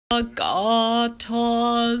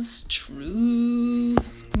Tathagata's true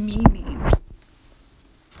meaning.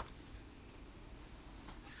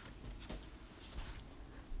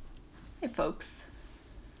 Hey folks.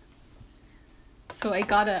 So I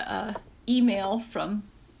got a email from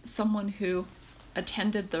someone who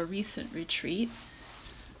attended the recent retreat,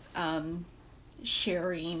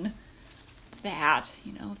 sharing that,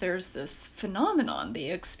 there's this phenomenon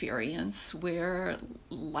they experience where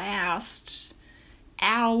last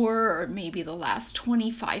hour or maybe the last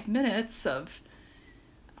 25 minutes of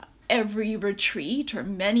every retreat or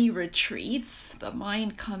many retreats, the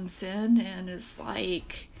mind comes in and is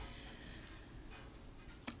like,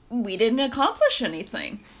 we didn't accomplish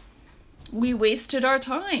anything. We wasted our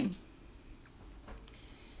time.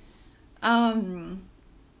 And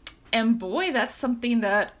boy, that's something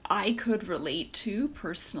that I could relate to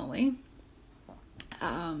personally.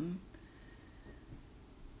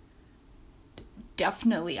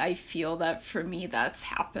 Definitely, I feel that for me, that's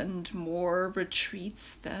happened more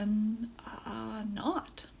retreats than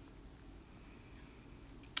not.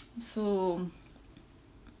 So,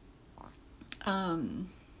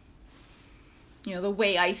 the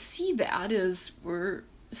way I see that is we're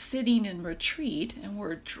sitting in retreat and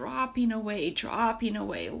we're dropping away,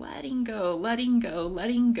 letting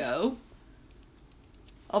go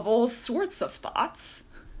of all sorts of thoughts.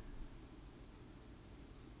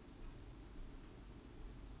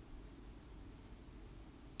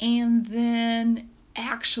 And then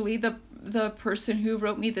actually the person who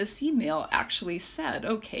wrote me this email actually said,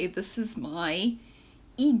 okay, this is my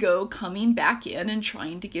ego coming back in and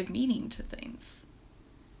trying to give meaning to things.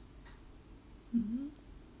 Mm-hmm.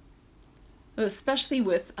 Especially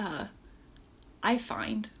with, I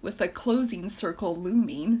find, with a closing circle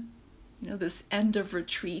looming, this end of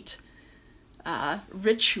retreat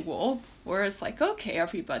ritual, where it's like, okay,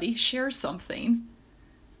 everybody, share something.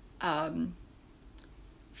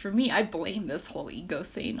 For me, I blame this whole ego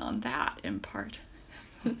thing on that in part.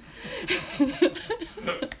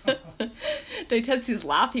 Daitetsu's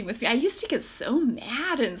laughing with me. I used to get so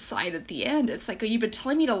mad inside at the end. It's like, oh, you've been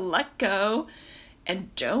telling me to let go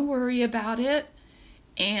and don't worry about it.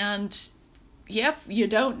 And yep, you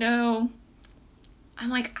don't know. I'm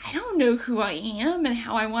like, I don't know who I am and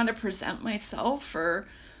how I want to present myself, or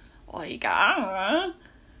like, I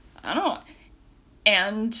don't.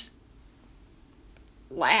 And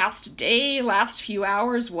last day, last few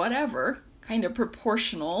hours, whatever, kind of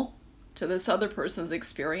proportional to this other person's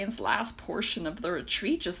experience, last portion of the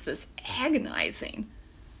retreat, just this agonizing.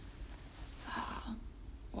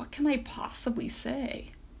 What can I possibly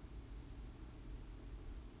say?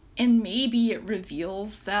 And maybe it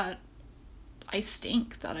reveals that I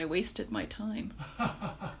stink, that I wasted my time.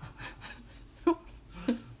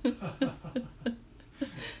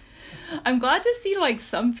 I'm glad to see like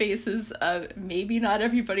some faces. Maybe not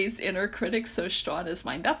everybody's inner critic so strong as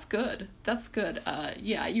mine. That's good. That's good.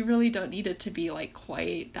 Yeah, you really don't need it to be like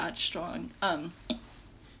quite that strong.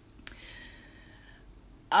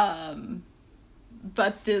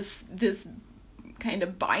 But this kind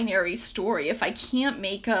of binary story, if I can't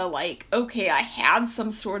make a like, okay, I had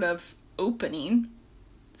some sort of opening,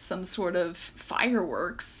 some sort of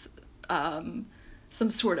fireworks, some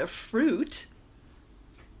sort of fruit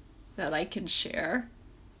that I can share,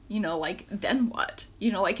 like, then what?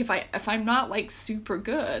 Like if I'm not like super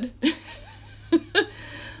good,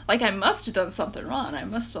 like I must have done something wrong. I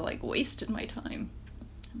must have like wasted my time.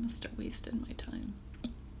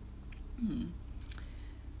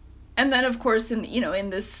 And then of course in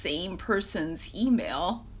this same person's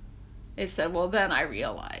email, they said, well, then I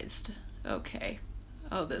realized, okay,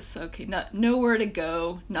 nowhere to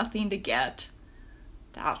go, nothing to get,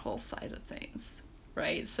 that whole side of things,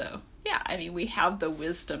 right? So yeah, I mean, we have the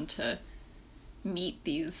wisdom to meet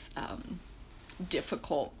these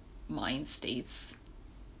difficult mind states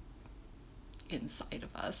inside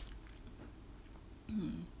of us.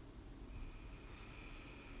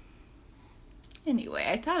 Anyway,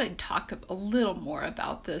 I thought I'd talk a little more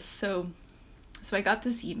about this. So I got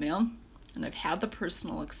this email, and I've had the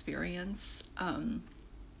personal experience. And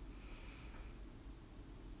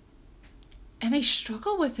I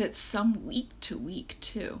struggle with it some week to week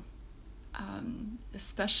too.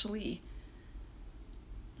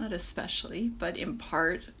 Not especially, but in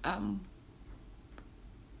part,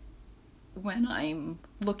 when I'm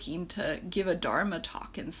looking to give a Dharma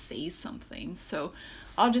talk and say something. So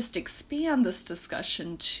I'll just expand this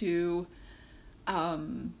discussion to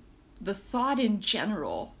the thought in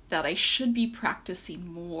general that I should be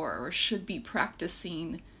practicing more or should be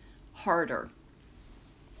practicing harder.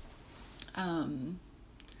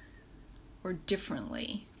 Or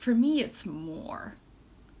differently. For me, it's more.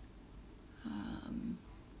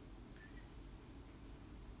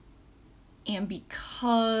 And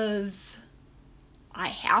because I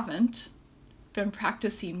haven't been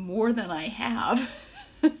practicing more than I have,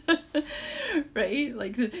 right?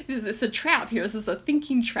 Like, it's a trap here. This is a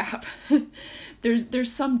thinking trap.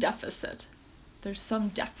 There's some deficit. There's some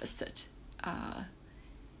deficit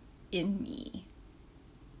in me.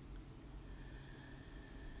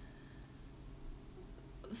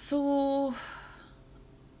 So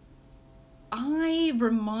I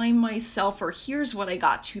remind myself, or here's what I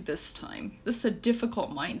got to this time. This is a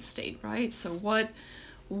difficult mind state, right? So what,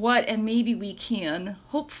 and maybe we can,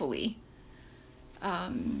 hopefully,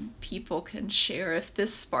 people can share if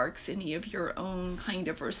this sparks any of your own kind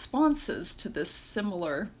of responses to this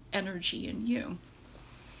similar energy in you.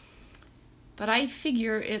 But I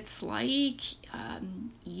figure it's like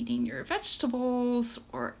eating your vegetables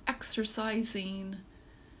or exercising.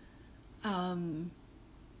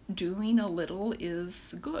 Doing a little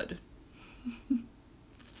is good.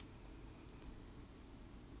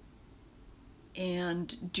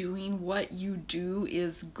 And doing what you do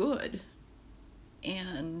is good.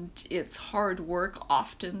 And it's hard work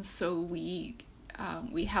often, so we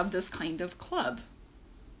have this kind of club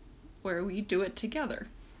where we do it together,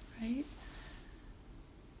 right?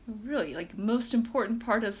 Really, like, the most important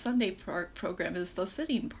part of Sunday program is the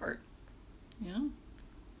sitting part. Yeah.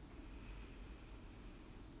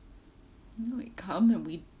 We come and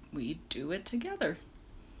we do it together.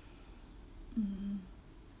 Mm-hmm.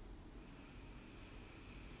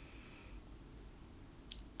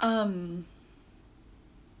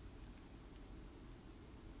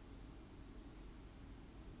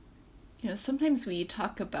 Sometimes we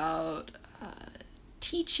talk about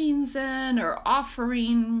teaching Zen or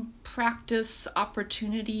offering practice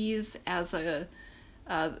opportunities as the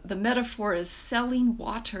metaphor is selling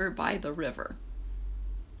water by the river.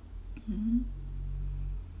 Mm-hmm.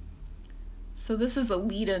 So this is a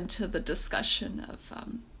lead into the discussion of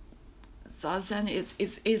Zazen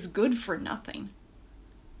is good for nothing.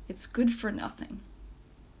 It's good for nothing.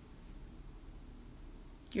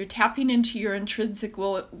 You're tapping into your intrinsic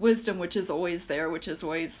wisdom, which is always there, which is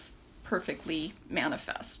always perfectly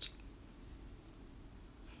manifest.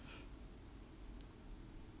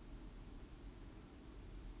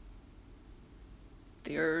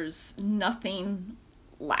 There's nothing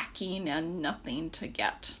lacking and nothing to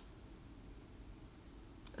get.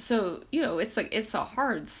 So, it's like, it's a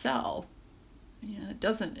hard sell. It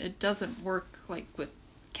doesn't work like with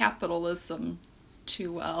capitalism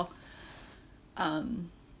too well.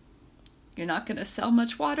 You're not going to sell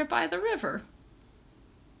much water by the river.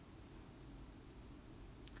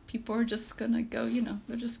 People are just going to go,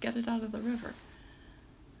 they'll just get it out of the river.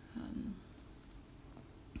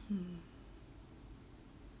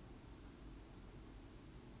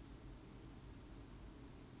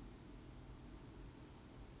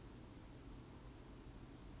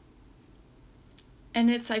 And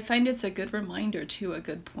I find it's a good reminder too, a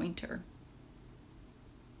good pointer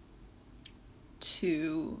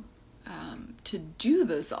to do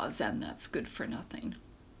the Zazen that's good for nothing.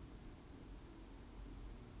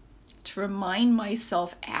 To remind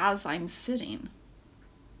myself as I'm sitting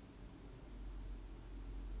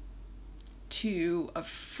to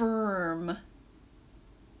affirm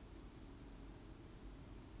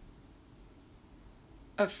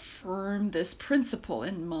this principle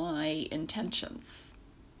in my intentions.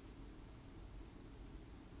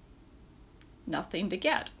 Nothing to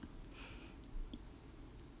get.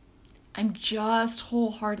 I'm just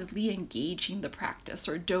wholeheartedly engaging the practice,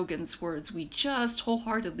 or Dogen's words, we just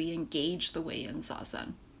wholeheartedly engage the way in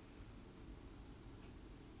Zazen.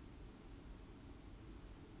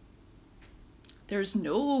 There's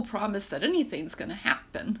no promise that anything's going to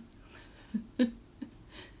happen.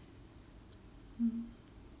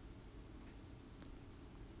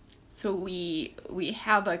 So we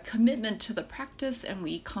have a commitment to the practice, and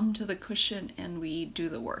we come to the cushion and we do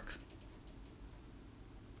the work.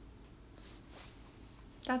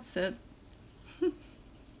 That's it.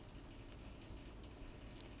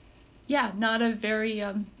 Yeah, not a very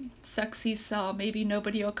sexy sell. Maybe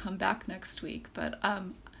nobody will come back next week, but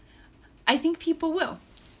I think people will.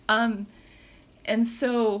 And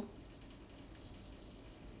so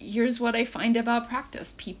here's what I find about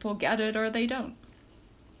practice. People get it or they don't.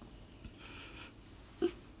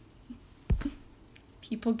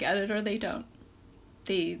 People get it or they don't.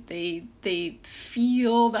 They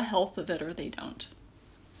feel the health of it or they don't.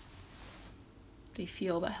 They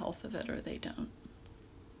feel the health of it or they don't.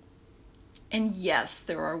 And yes,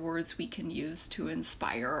 there are words we can use to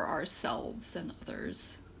inspire ourselves and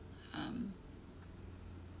others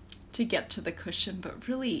to get to the cushion, but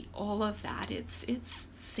really all of that, it's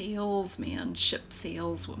salesmanship,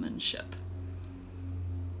 saleswomanship.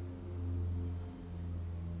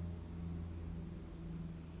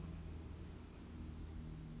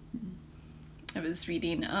 was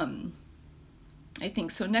reading, I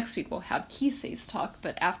think so next week we'll have Kisei's talk,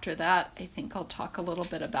 but after that I think I'll talk a little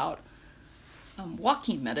bit about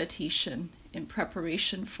walking meditation in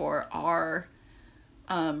preparation for our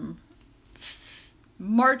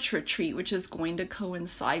March retreat, which is going to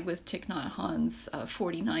coincide with Thich Nhat Hanh's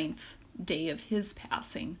 49th day of his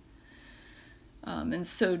passing. And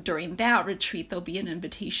so during that retreat, there'll be an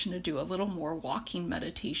invitation to do a little more walking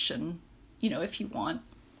meditation, if you want,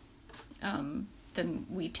 than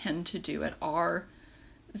we tend to do at our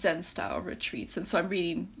Zen style retreats. And so I'm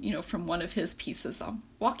reading, from one of his pieces on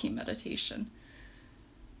walking meditation.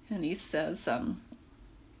 And he says,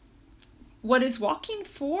 what is walking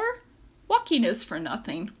for? Walking is for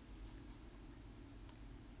nothing.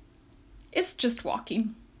 It's just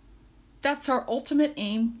walking. That's our ultimate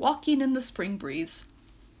aim, walking in the spring breeze.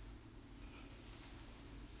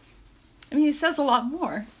 I mean, he says a lot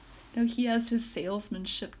more. He has his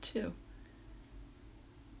salesmanship too.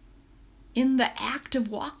 In the act of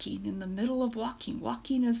walking, in the middle of walking,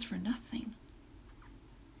 walking is for nothing.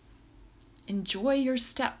 Enjoy your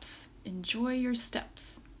steps. Enjoy your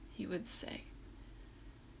steps, he would say.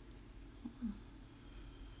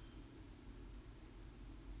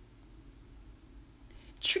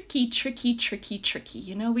 Tricky, tricky, tricky,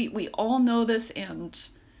 tricky. We all know this, and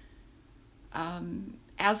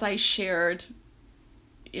as I shared,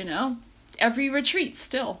 every retreat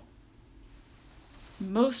still.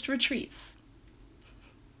 Most retreats.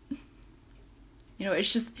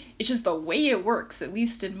 It's just the way it works, at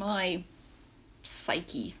least in my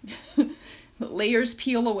psyche. The layers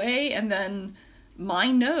peel away, and then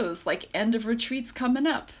mine knows, like, end of retreat's coming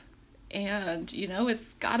up. And,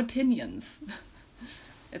 it's got opinions.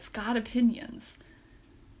 It's got opinions.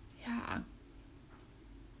 Yeah.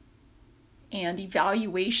 And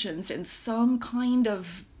evaluations in some kind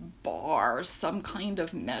of bar, some kind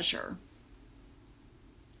of measure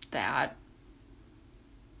that,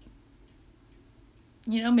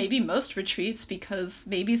 maybe most retreats, because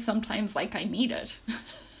maybe sometimes, like, I need it.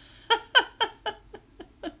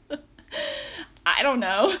 I don't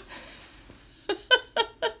know.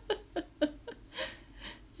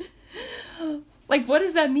 Like, what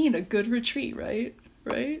does that mean? A good retreat, right?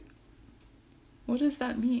 Right? What does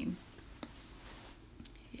that mean?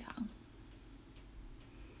 Yeah.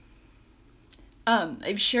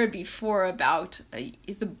 I've shared before about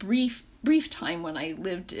the brief time when I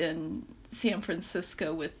lived in San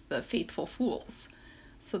Francisco with the Faithful Fools.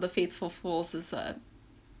 So the Faithful Fools is a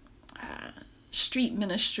street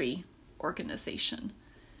ministry organization.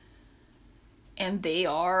 And they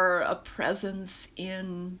are a presence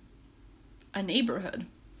in a neighborhood.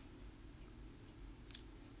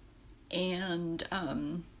 And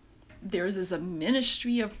theirs is a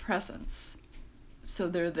ministry of presence. So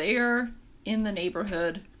they're there in the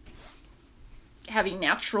neighborhood, having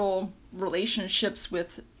natural relationships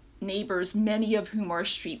with neighbors, many of whom are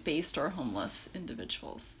street-based or homeless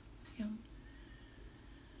individuals. Yeah.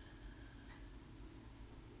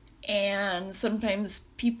 And sometimes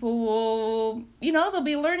people will, they'll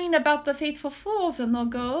be learning about the Faithful Fools, and they'll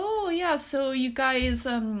go, oh yeah, so you guys,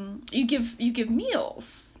 you give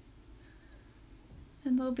meals.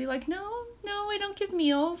 And they'll be like, no, we don't give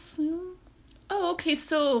meals. Oh, okay,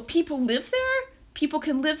 so people live there? People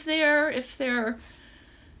can live there if they're,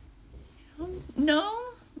 no,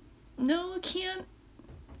 can't.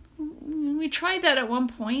 We tried that at one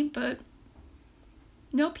point, but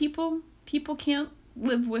no, people can't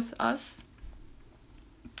live with us.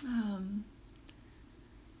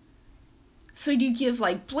 So do you give,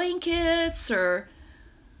 like, blankets or...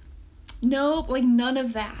 No, like, none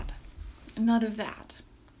of that.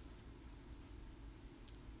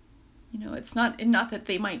 It's not that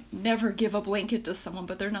they might never give a blanket to someone,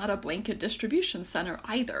 but they're not a blanket distribution center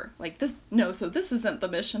either. Like, this, no, so this isn't the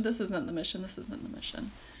mission.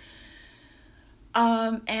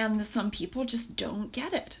 And some people just don't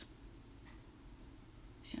get it.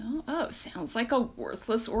 Sounds like a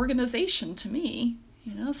worthless organization to me.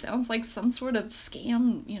 Sounds like some sort of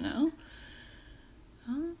scam,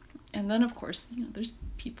 and then, of course, there's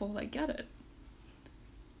people that get it.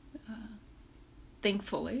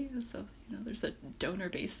 Thankfully, so, there's a donor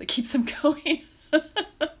base that keeps them going.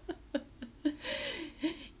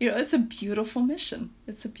 It's a beautiful mission.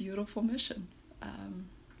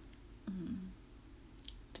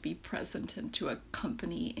 To be present and to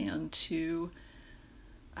accompany and to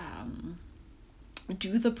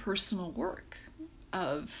do the personal work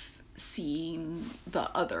of seeing the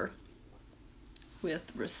other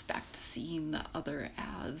with respect, seeing the other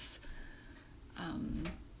as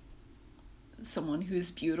someone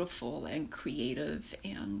who's beautiful and creative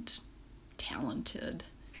and talented,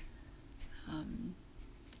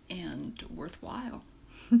 and worthwhile.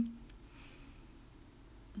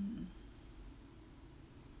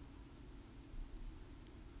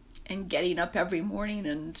 And getting up every morning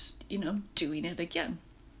and, doing it again,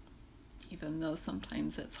 even though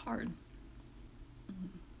sometimes it's hard.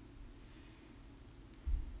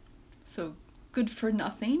 So good for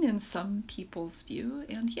nothing in some people's view,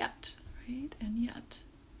 and yet, right? And yet.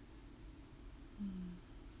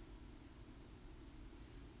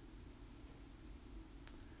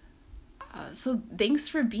 So thanks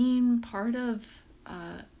for being part of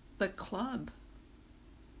the club.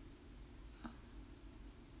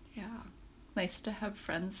 Yeah, nice to have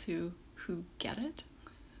friends who get it.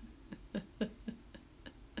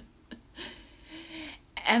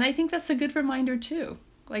 And I think that's a good reminder too.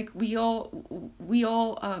 Like we all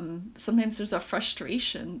sometimes there's a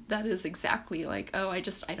frustration that is exactly like, oh, I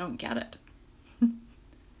don't get it.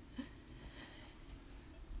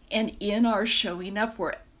 And in our showing up,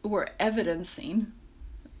 we're evidencing,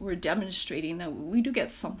 we're demonstrating that we do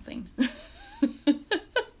get something.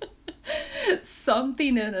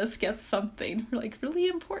 Something in us gets something, like really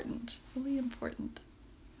important, really important.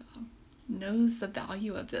 Knows the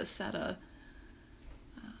value of this at a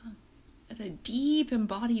deep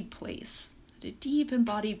embodied place,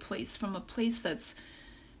 from a place that's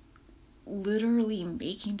literally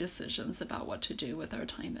making decisions about what to do with our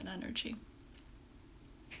time and energy.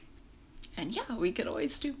 And yeah, we could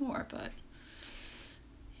always do more, but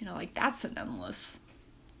like that's an endless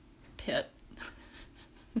pit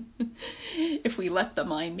if we let the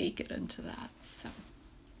mind make it into that. So,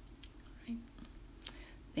 right.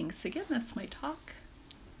 Thanks again. That's my talk.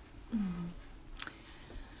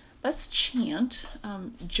 Let's chant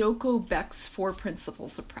Joko Beck's 4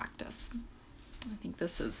 Principles of Practice. I think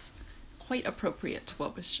this is quite appropriate to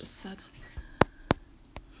what was just said.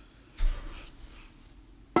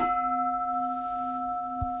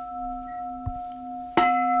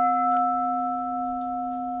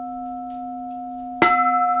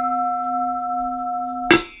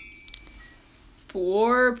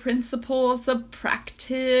 Four principles of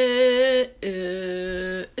practice.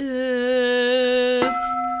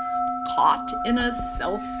 Caught in a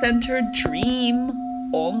self-centered dream,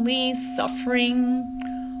 only suffering,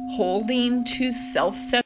 holding to self-centered